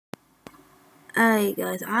Alright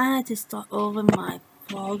guys, I had to start over my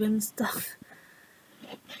vlog and stuff.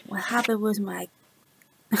 What happened was my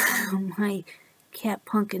my cat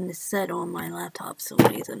punking the set on my laptop for some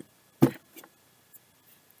reason.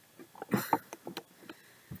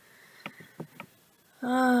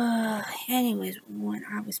 Anyways, what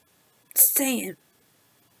I was saying.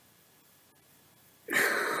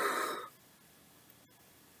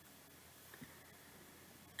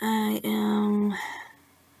 I am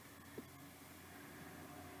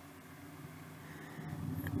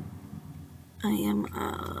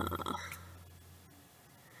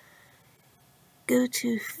go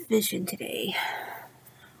to fishing today.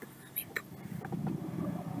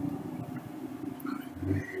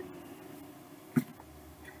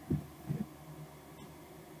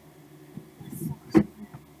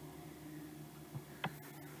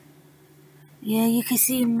 Yeah, you can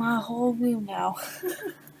see my whole room now.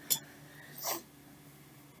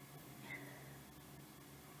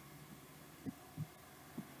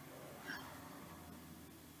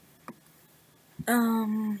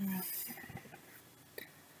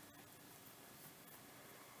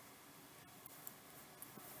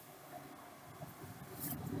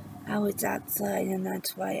 I was outside and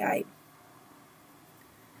that's why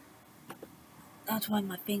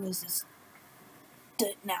my fingers is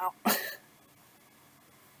dirt now.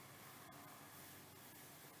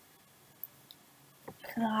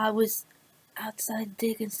 I was outside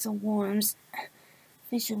digging some worms,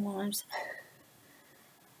 fishing worms.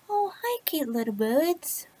 Oh, hi cute little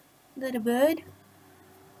birds. Little bird.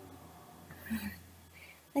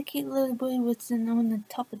 That cute little bird was sitting on the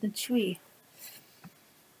top of the tree.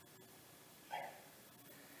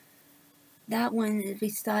 That one is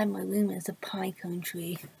beside my room is a pine cone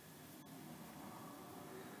tree.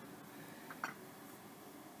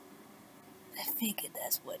 I figured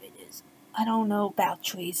that's what it is. I don't know about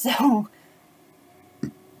trees, so...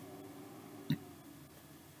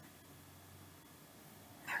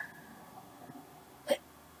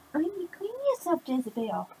 Clean yourself,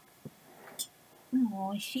 Jezebel.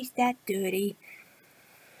 Oh, she's that dirty.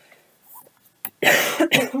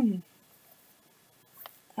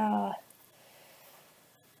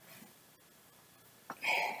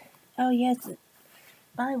 Oh yes,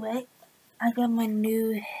 by the way, I got my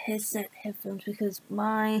new headphones because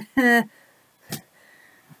my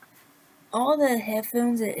all the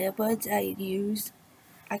headphones and earbuds I use,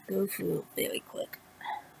 I go through very quick.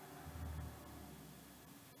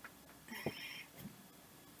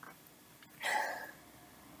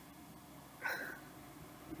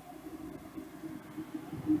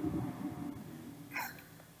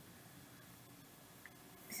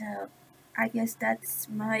 So, I guess that's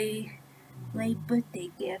my late birthday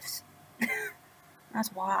gifts. That's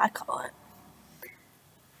why I call it.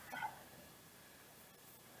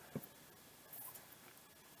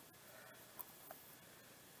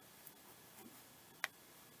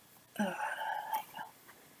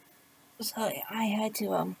 So I had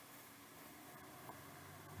to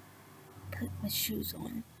put my shoes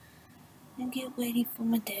on and get ready for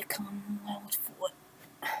my dad come when I was 4.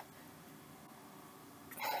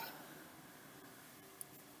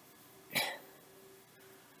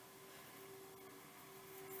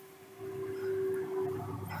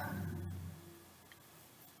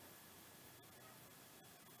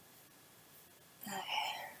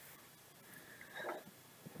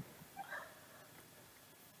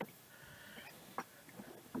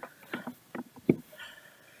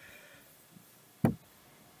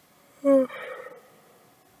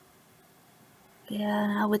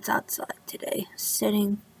 Yeah, I was outside today,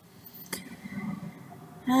 sitting.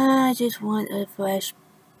 I just want a fresh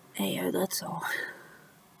air, that's all.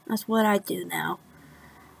 That's what I do now.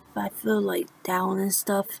 If I feel like down and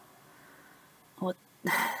stuff, or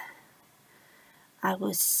I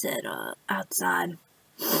will sit outside.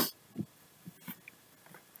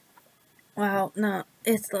 Well, no,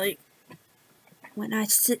 it's like when I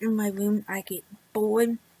sit in my room, I get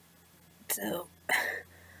bored. So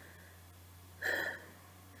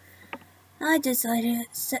I decided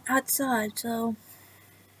to sit outside. So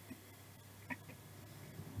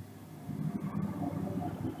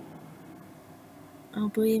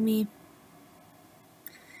don't believe me,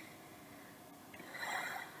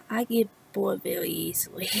 I get bored very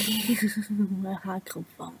easily. Where I come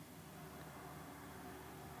from.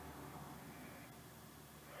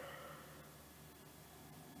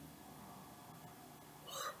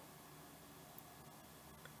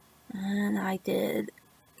 And I did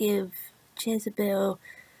give Jezebel,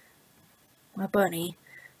 my bunny,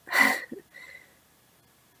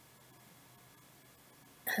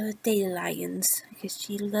 her dandelions because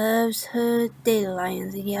she loves her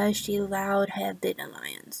dandelions. And yeah, she allowed to have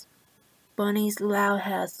dandelions. Bunny's allowed to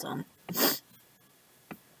have some,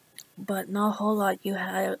 but not a whole lot. You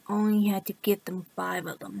only had to get them 5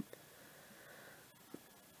 of them.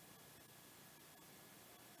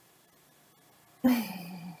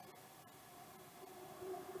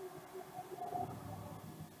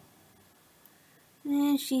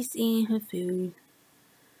 And she's eating her food.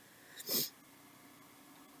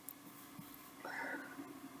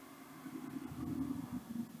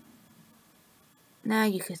 Now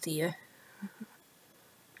you can see her.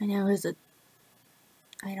 I know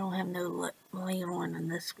I don't have no light on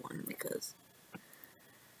this one because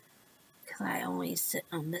I always sit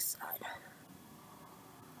on this side.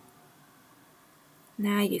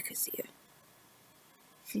 Now you can see her.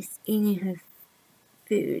 She's eating her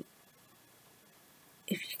food.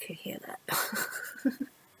 If you could hear that.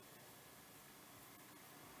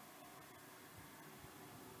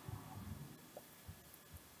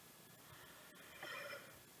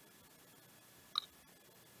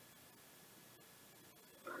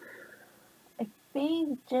 I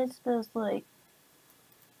think Jess was like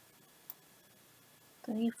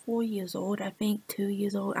 3, 4 years old. I think 2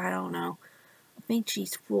 years old. I don't know. I think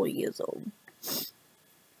she's 4 years old.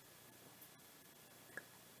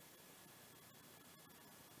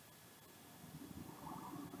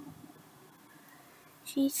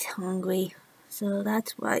 She's hungry, so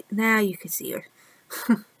that's why now you can see her.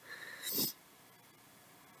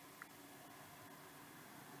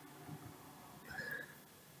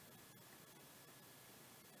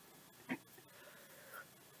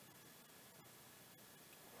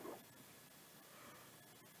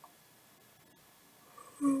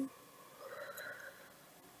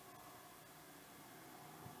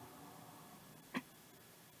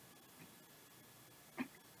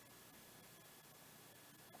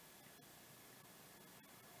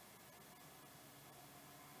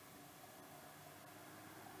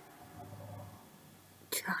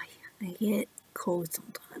 I get cold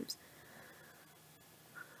sometimes.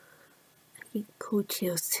 I get cold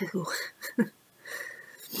chills too.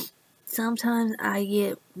 Sometimes I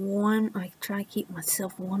get warm. I try to keep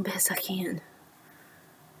myself warm best I can.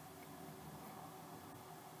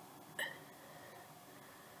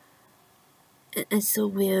 It's so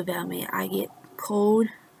weird about me. I get cold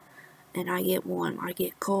and I get warm. I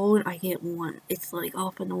get cold, I get warm. It's like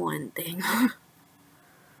off and on thing.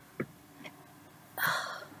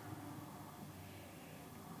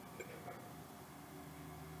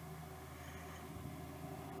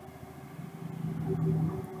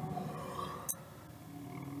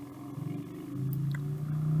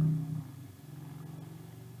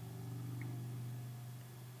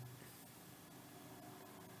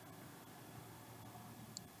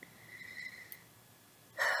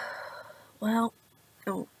 Well,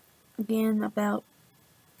 again about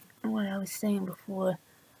what I was saying before,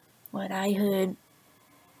 what I heard.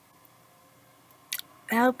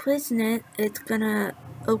 Our president is gonna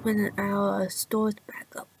open our stores back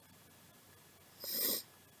up.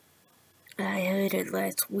 I heard it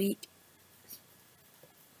last week,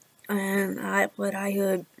 and what I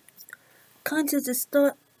heard, concerts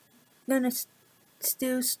are gonna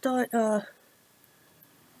still start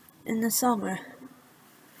in the summer,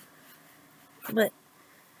 but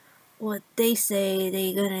what they say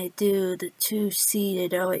they gonna do the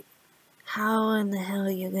 2-seated. Like, how in the hell are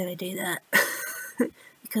you gonna do that?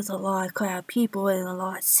 Because a lot of crowd people and a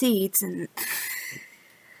lot of seats, and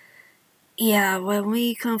yeah, when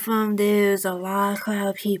we come from, there's a lot of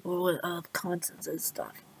crowd people with concerts and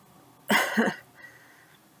stuff.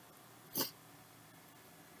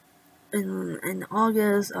 In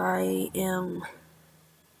August, I am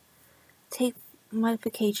take my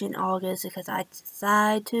vacation in August because I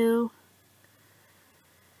decided to,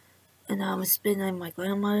 and I'm spending at my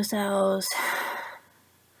grandmother's house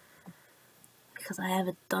because I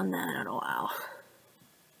haven't done that in a while.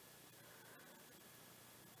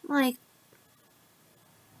 Like,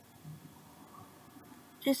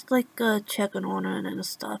 just like checking on her and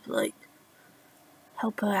stuff, like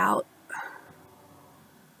help her out.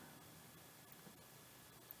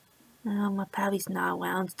 My pappy's not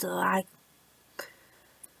around, so I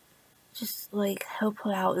just like help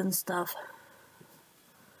her out and stuff.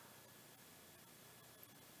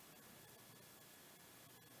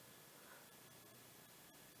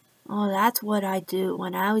 Oh, that's what I do.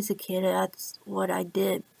 When I was a kid, that's what I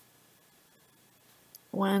did.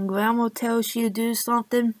 When grandma tells you to do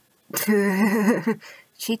something,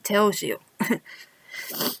 she tells you.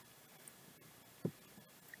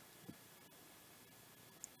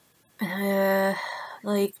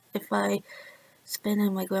 Like, if I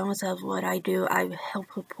spending my grandma's house, what I do, I help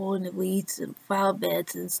her pull the weeds and flower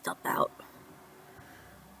beds and stuff out.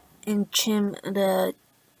 And trim the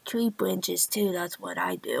tree branches too, that's what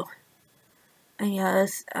I do. And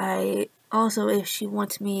yes, I also, if she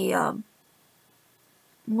wants me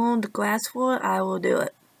mowing the grass for her, I will do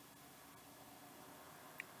it.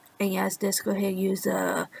 And yes, let's go ahead and use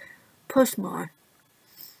a push mower.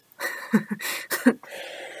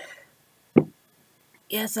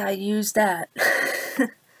 Yes, I use that.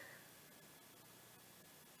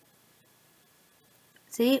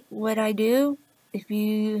 See what I do? If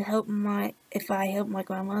I help my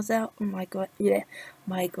grandma's out, my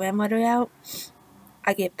grandmother out,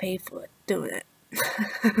 I get paid for it doing it.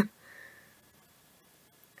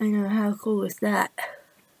 I know, how cool is that?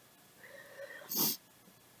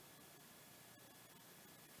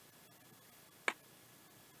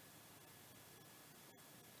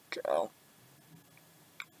 So,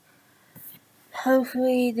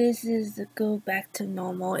 hopefully this is to go back to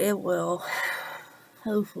normal. It will.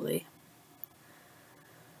 Hopefully.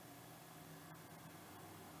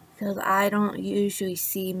 Because I don't usually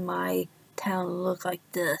see my town look like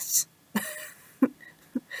this.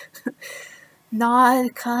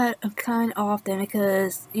 Not kind often,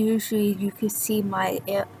 because usually you can see my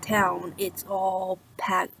town. It's all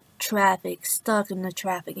packed traffic, stuck in the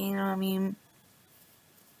traffic, you know what I mean?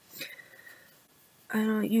 I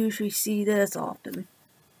don't usually see this often.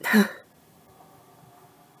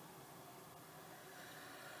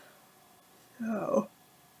 Oh.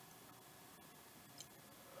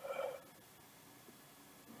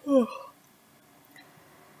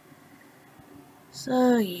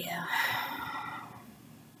 So yeah,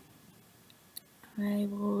 I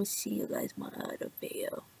will see you guys in my other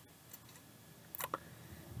video.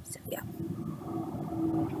 So yeah.